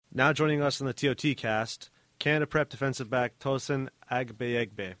Now joining us on the ToT-cast, Canada Prep defensive back Tosan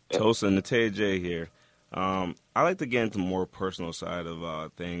Agbeyegbe. Tosan, the TJ here. I like to get into the more personal side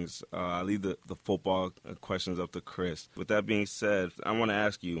of things. I leave the football questions up to Chris. With that being said, I want to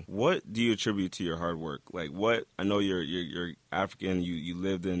ask you, what do you attribute to your hard work? Like, what? I know you're African. You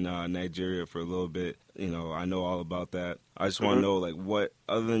lived in Nigeria for a little bit. You know, I know all about that. I just want to know, like, what,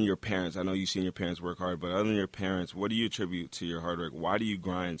 other than your parents, I know you've seen your parents work hard, but other than your parents, what do you attribute to your hard work? Why do you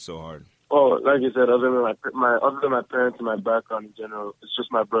grind so hard? Oh, like you said, other than my parents and my background in general, it's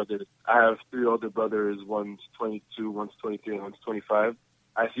just my brothers. I have 3 older brothers. One's 22, one's 23, and one's 25.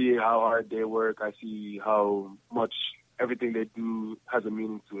 I see how hard they work. I see how much everything they do has a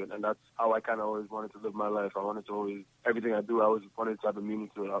meaning to it, and that's how I kind of always wanted to live my life. I wanted to always, everything I do, I always wanted to have a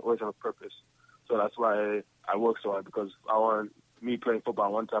meaning to it. I always have a purpose. So that's why I work so hard, because I want me playing football. I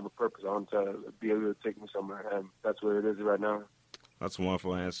want to have a purpose. I want to be able to take me somewhere, and that's where it is right now. That's a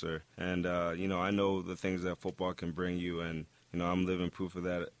wonderful answer. And, I know the things that football can bring you, and, I'm living proof of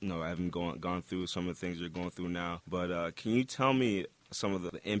that. I haven't gone through some of the things you're going through now. But can you tell me some of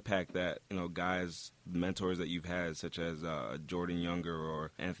the impact that, guys, mentors that you've had, such as Jordan Younger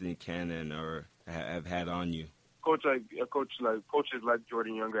or Anthony Cannon, or have had on you? Coaches like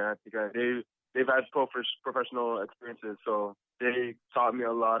Jordan Younger and Anthony Cannon, they've had professional experiences, so they taught me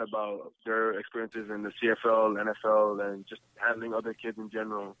a lot about their experiences in the CFL, NFL, and just handling other kids in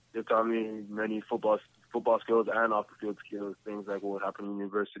general. They taught me many football skills and off-the-field skills, things like what would happen in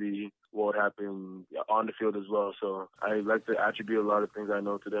university, what would happen on the field as well. So I like to attribute a lot of things I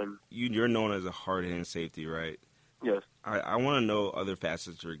know to them. You're known as a hard-hitting safety, right? Yes. I want to know other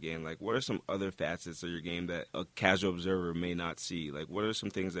facets of your game. Like, what are some other facets of your game that a casual observer may not see? Like, what are some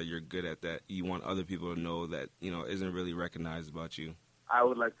things that you're good at that you want other people to know that, isn't really recognized about you? I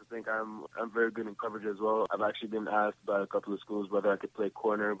would like to think I'm very good in coverage as well. I've actually been asked by a couple of schools whether I could play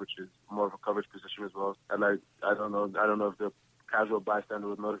corner, which is more of a coverage position as well. And I don't know if the casual bystander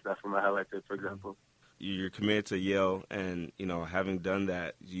would notice that from my highlight tape, for example. You're committed to Yale, and having done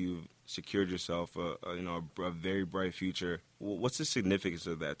that, you've secured yourself a very bright future. What's the significance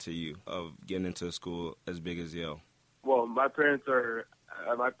of that to you, of getting into a school as big as Yale? Well, my parents are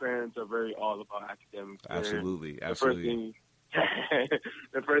very all about academics. Absolutely. The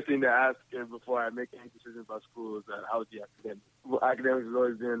first thing to ask before I make any decision about school is how's the academics. Well, academics has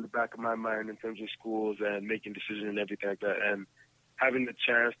always been in the back of my mind in terms of schools and making decisions and everything like that. And having the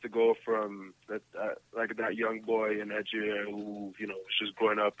chance to go from that young boy in Nigeria who was just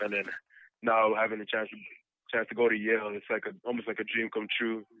growing up, and then now having the chance to go to Yale, it's almost like a dream come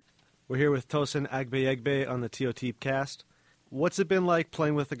true. We're here with Tosan Agbeyegbe on the ToT-cast. What's it been like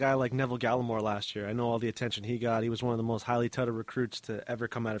playing with a guy like Neville Gallimore last year? I know all the attention he got. He was one of the most highly touted recruits to ever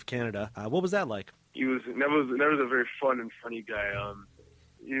come out of Canada. What was that like? Neville's a very fun and funny guy.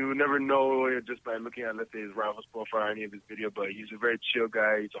 You would never know just by looking at, let's say, his Rivals profile or any of his video, but he's a very chill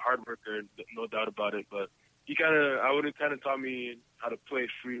guy. He's a hard worker, no doubt about it. But I would have taught me how to play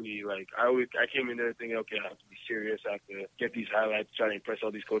freely. Like, I came in there thinking, okay, I have to be serious. I have to get these highlights, try to impress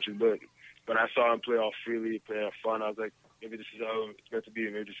all these coaches. But when I saw him play all freely, play all fun, I was like, maybe this is how it's meant to be.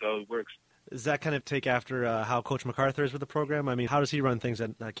 Maybe this is how it works. Does that kind of take after how Coach MacArthur is with the program? I mean, how does he run things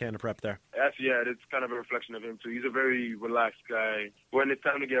at Canada Prep there? It's kind of a reflection of him, too. He's a very relaxed guy. When it's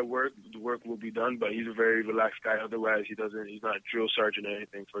time to get work, the work will be done, but he's a very relaxed guy. Otherwise, he's not a drill sergeant or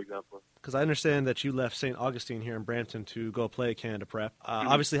anything, for example. Because I understand that you left St. Augustine here in Brampton to go play at Canada Prep.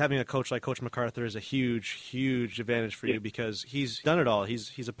 Obviously, having a coach like Coach MacArthur is a huge, huge advantage for you because he's done it all.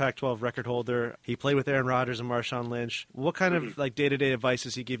 He's a Pac-12 record holder. He played with Aaron Rodgers and Marshawn Lynch. What kind of day-to-day advice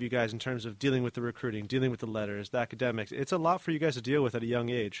does he give you guys in terms of dealing with the recruiting, dealing with the letters, the academics? It's a lot for you guys to deal with at a young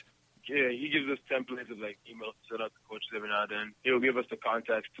age. Yeah, he gives us templates of emails to send out to coaches every now and then. He'll give us the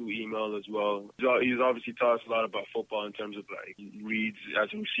contacts to email as well. He's obviously taught us a lot about football in terms of reads as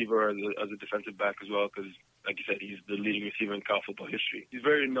a receiver, as a defensive back as well, because like you said, he's the leading receiver in college football history. He's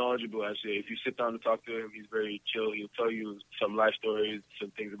very knowledgeable, actually. If you sit down to talk to him, he's very chill. He'll tell you some life stories,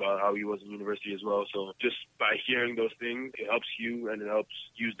 some things about how he was in university as well. So just by hearing those things, it helps you, and it helps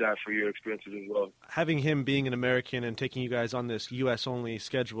use that for your experiences as well. Having him being an American and taking you guys on this U.S.-only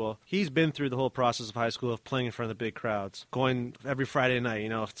schedule, he's been through the whole process of high school of playing in front of the big crowds, going every Friday night.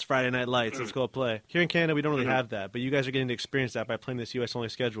 It's Friday Night Lights, let's go play. Here in Canada, we don't really have that, but you guys are getting to experience that by playing this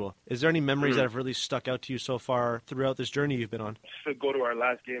U.S.-only schedule. Is there any memories that have really stuck out to you so so far throughout this journey you've been on? To go to our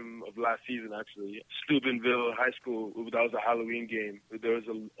last game of last season, actually. Steubenville High School, that was a Halloween game. There was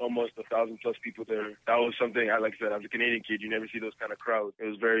almost 1,000+ people there. That was something, like I said, as a Canadian kid, you never see those kind of crowds. It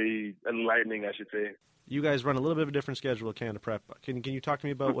was very enlightening, I should say. You guys run a little bit of a different schedule at Canada Prep. Can you talk to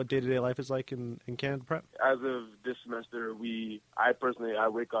me about what day-to-day life is like in Canada Prep? As of this semester, I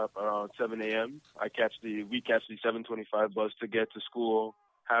wake up around 7 a.m. We catch the 7:25 bus to get to school,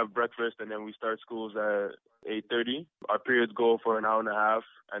 have breakfast, and then we start schools at 8:30. Our periods go for an hour and a half,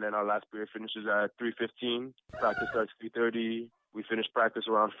 and then our last period finishes at 3:15. Practice starts 3:30. We finish practice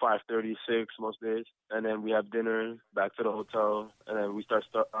around 5:36 most days, and then we have dinner, back to the hotel, and then we start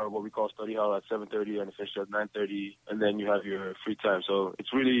what we call study hall at 7:30 and finish at 9:30, and then you have your free time. So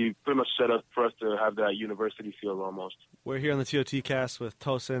it's really pretty much set up for us to have that university feel almost. We're here on the ToT-cast with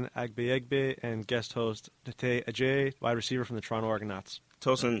Tosan Agbeyegbe and guest host Agbeyegbe, wide receiver from the Toronto Argonauts.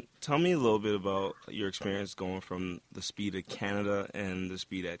 Tosan, tell me a little bit about your experience going from the speed of Canada and the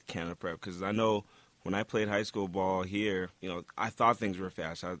speed at Canada Prep, because I know when I played high school ball here, I thought things were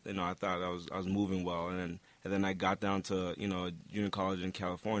fast. I thought I was moving well, and then I got down to junior college in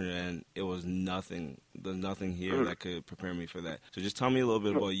California, and it was nothing. There's nothing here that could prepare me for that. So just tell me a little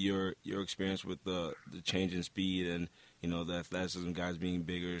bit about your experience with the change in speed and the athleticism, guys being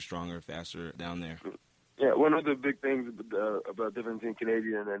bigger, stronger, faster down there. Yeah, one of the big things about difference in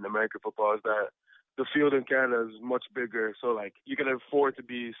Canadian and American football is that the field in Canada is much bigger, so you can afford to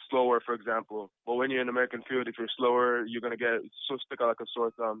be slower, for example. But when you're in American field, if you're slower, you're gonna stick out like a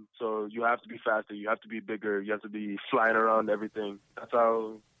sore thumb. So you have to be faster, you have to be bigger, you have to be flying around everything. That's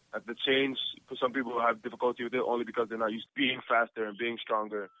how the change. Some people have difficulty with it only because they're not used to being faster and being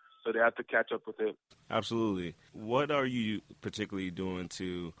stronger. So they have to catch up with it. Absolutely. What are you particularly doing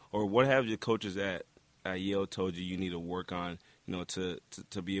or what have your coaches at Yale told you need to work on,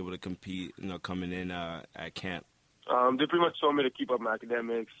 to be able to compete, coming in at camp? They pretty much told me to keep up my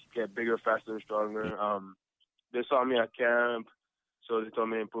academics, get bigger, faster, and stronger. They saw me at camp, so they told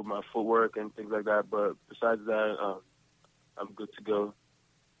me to improve my footwork and things like that. But besides that, I'm good to go.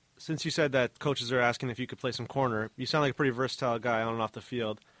 Since you said that coaches are asking if you could play some corner, you sound like a pretty versatile guy on and off the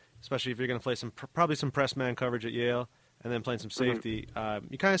field, especially if you're going to play probably some press man coverage at Yale and then playing some safety.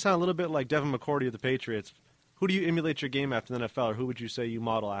 You kind of sound a little bit like Devin McCourty of the Patriots. Who do you emulate your game after in the NFL, or who would you say you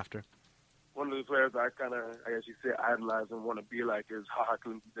model after? One of the players I guess you say, idolize and want to be like is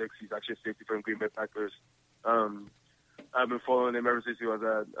Clinton-Dix. He's actually a safety for the Green Bay Packers. I've been following him ever since he was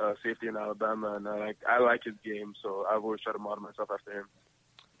at safety in Alabama, and I like his game, so I've always tried to model myself after him.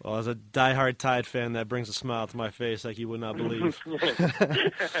 Well, as a diehard Tide fan, that brings a smile to my face like you would not believe.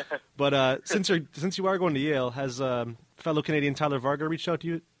 But since you are going to Yale, has fellow Canadian Tyler Varga reached out to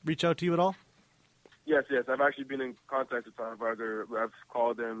you at all? Yes. I've actually been in contact with Tosan Agbeyegbe. I've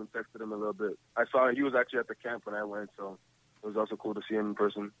called him and texted him a little bit. I saw he was actually at the camp when I went, so it was also cool to see him in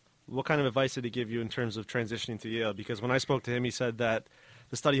person. What kind of advice did he give you in terms of transitioning to Yale? Because when I spoke to him, he said that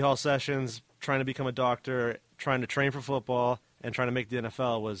the study hall sessions, trying to become a doctor, trying to train for football, and trying to make the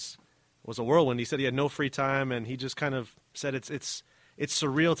NFL was a whirlwind. He said he had no free time, and he just kind of said it's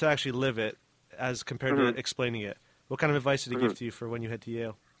surreal to actually live it as compared to explaining it. What kind of advice did he give to you for when you head to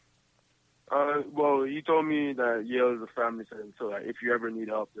Yale? Well, he told me that Yale is a family setting, so if you ever need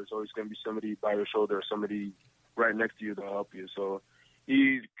help, there's always going to be somebody by your shoulder or somebody right next to you to help you. So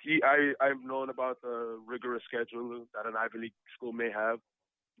I've known about the rigorous schedule that an Ivy League school may have,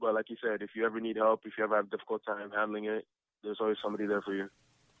 but like you said, if you ever need help, if you ever have a difficult time handling it, there's always somebody there for you.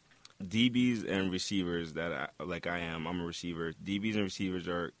 DBs and receivers I'm a receiver. DBs and receivers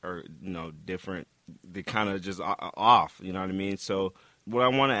are different. They're kind of just off, you know what I mean? So what I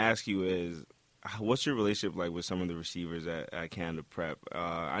want to ask you is, what's your relationship like with some of the receivers at Canada Prep?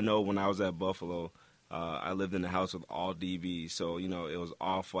 I know when I was at Buffalo, I lived in the house with all DBs, so it was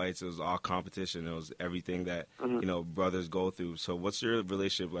all fights, it was all competition, it was everything that brothers go through. So what's your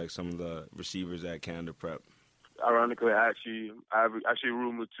relationship like some of the receivers at Canada Prep? Ironically, I have actually a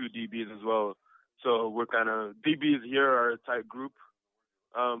room with two DBs as well. So we're DBs here are a tight group.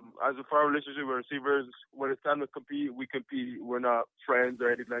 As for our relationship with receivers, when it's time to compete, we compete. We're not friends or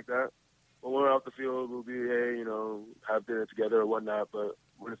anything like that. When we're off the field, we'll be, hey, have dinner together or whatnot. But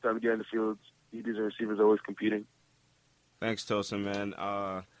when it's time to get in the field, DBs and receivers are always competing. Thanks, Tosan, man.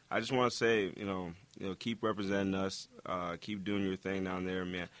 I just want to say, keep representing us. Keep doing your thing down there,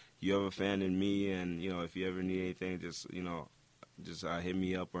 man. You have a fan in me, and, if you ever need anything, just hit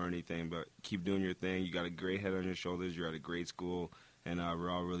me up or anything. But keep doing your thing. You got a great head on your shoulders. You're at a great school, and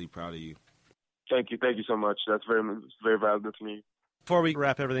we're all really proud of you. Thank you so much. That's very valuable to me. Before we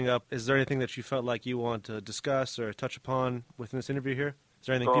wrap everything up, is there anything that you felt like you want to discuss or touch upon within this interview here? Is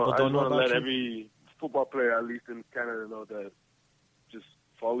there anything people don't know about you? football player, at least in Canada, know that just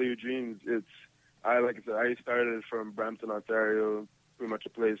follow your dreams. Like I said, I started from Brampton, Ontario, pretty much a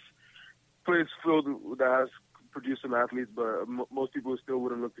place filled that has produced some athletes, but most people still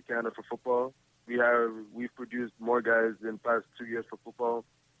wouldn't look to Canada for football. We've produced more guys in the past 2 years for football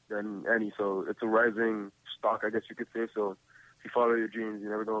than any, so it's a rising stock, I guess you could say. So if you follow your dreams, you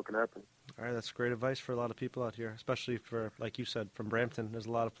never know what can happen. All right, that's great advice for a lot of people out here, especially for, like you said, from Brampton. There's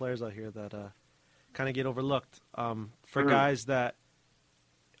a lot of players out here that kind of get overlooked. For guys that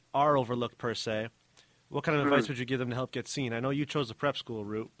are overlooked per se, what kind of advice would you give them to help get seen? I know you chose the prep school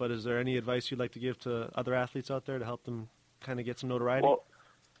route, but is there any advice you'd like to give to other athletes out there to help them kind of get some notoriety? Well,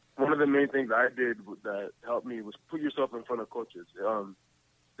 one of the main things I did that helped me was put yourself in front of coaches.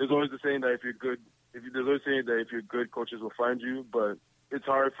 There's always the saying that if you're good, coaches will find you, but it's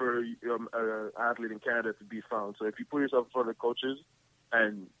hard for an athlete in Canada to be found. So if you put yourself in front of coaches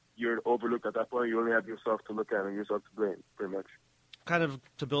and you're overlooked at that point, you only have yourself to look at and yourself to blame, pretty much. Kind of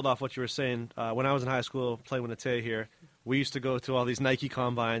to build off what you were saying, when I was in high school playing with Nate here, we used to go to all these Nike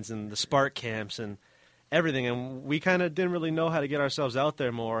combines and the Spark camps and everything, and we kind of didn't really know how to get ourselves out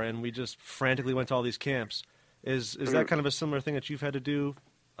there more, and we just frantically went to all these camps. Is that kind of a similar thing that you've had to do,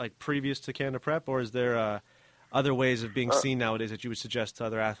 like previous to Canada Prep, or is there other ways of being seen nowadays that you would suggest to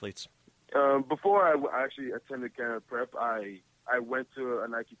other athletes? Before I actually attended Canada Prep, I went to a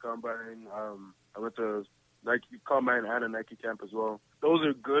Nike combine. I went to Nike combine and a Nike camp as well. Those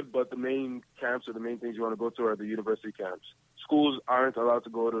are good, but the main camps or the main things you want to go to are the university camps. Schools aren't allowed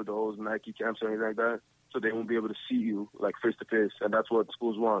to go to those Nike camps or anything like that, so they won't be able to see you like face to face, and that's what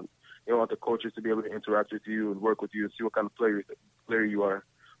schools want. They want the coaches to be able to interact with you and work with you and see what kind of player you are.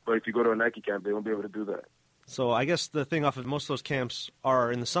 But if you go to a Nike camp, they won't be able to do that. So I guess the thing off of most of those camps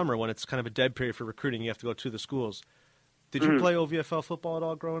are in the summer when it's kind of a dead period for recruiting. You have to go to the schools. Did you play OVFL football at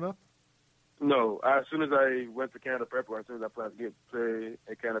all growing up? No. As soon as I went to Canada Prep, or as soon as I planned to play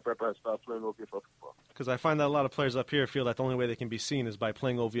at Canada Prep, I stopped playing OVFL football. Because I find that a lot of players up here feel that the only way they can be seen is by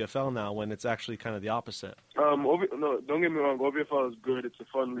playing OVFL now, when it's actually kind of the opposite. No, don't get me wrong. OVFL is good. It's a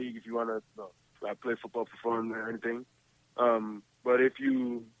fun league if you want to play football for fun or anything. But if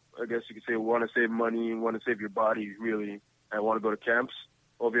you, I guess you could say, want to save money and want to save your body, really, and want to go to camps,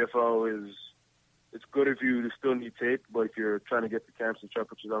 OVFL is... It's good if you still need tape, but if you're trying to get to camps and try to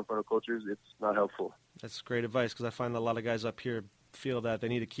put you down in front of coaches, it's not helpful. That's great advice, because I find that a lot of guys up here feel that they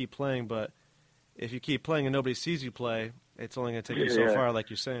need to keep playing, but if you keep playing and nobody sees you play, it's only going to take you so far, like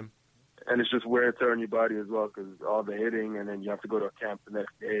you're saying. And it's just wear and tear on your body as well, because all the hitting, and then you have to go to a camp the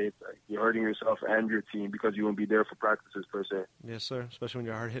next day. It's like you're hurting yourself and your team because you won't be there for practices, per se. Yes, sir, especially when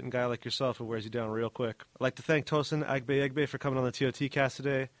you're a hard-hitting guy like yourself who wears you down real quick. I'd like to thank Tosan Agbeyegbe for coming on the ToT-cast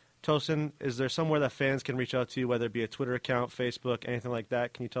today. Tosan, is there somewhere that fans can reach out to you, whether it be a Twitter account, Facebook, anything like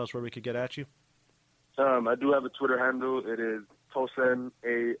that? Can you tell us where we could get at you? I do have a Twitter handle. It is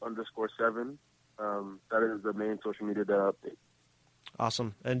Tosan_7. That is the main social media that I update.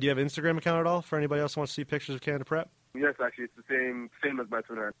 Awesome. And do you have an Instagram account at all for anybody else who wants to see pictures of Canada Prep? Yes, actually, it's the same as my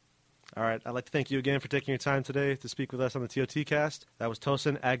Twitter. All right. I'd like to thank you again for taking your time today to speak with us on the ToT-cast. That was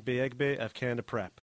Tosan Agbeyegbe of Canada Prep.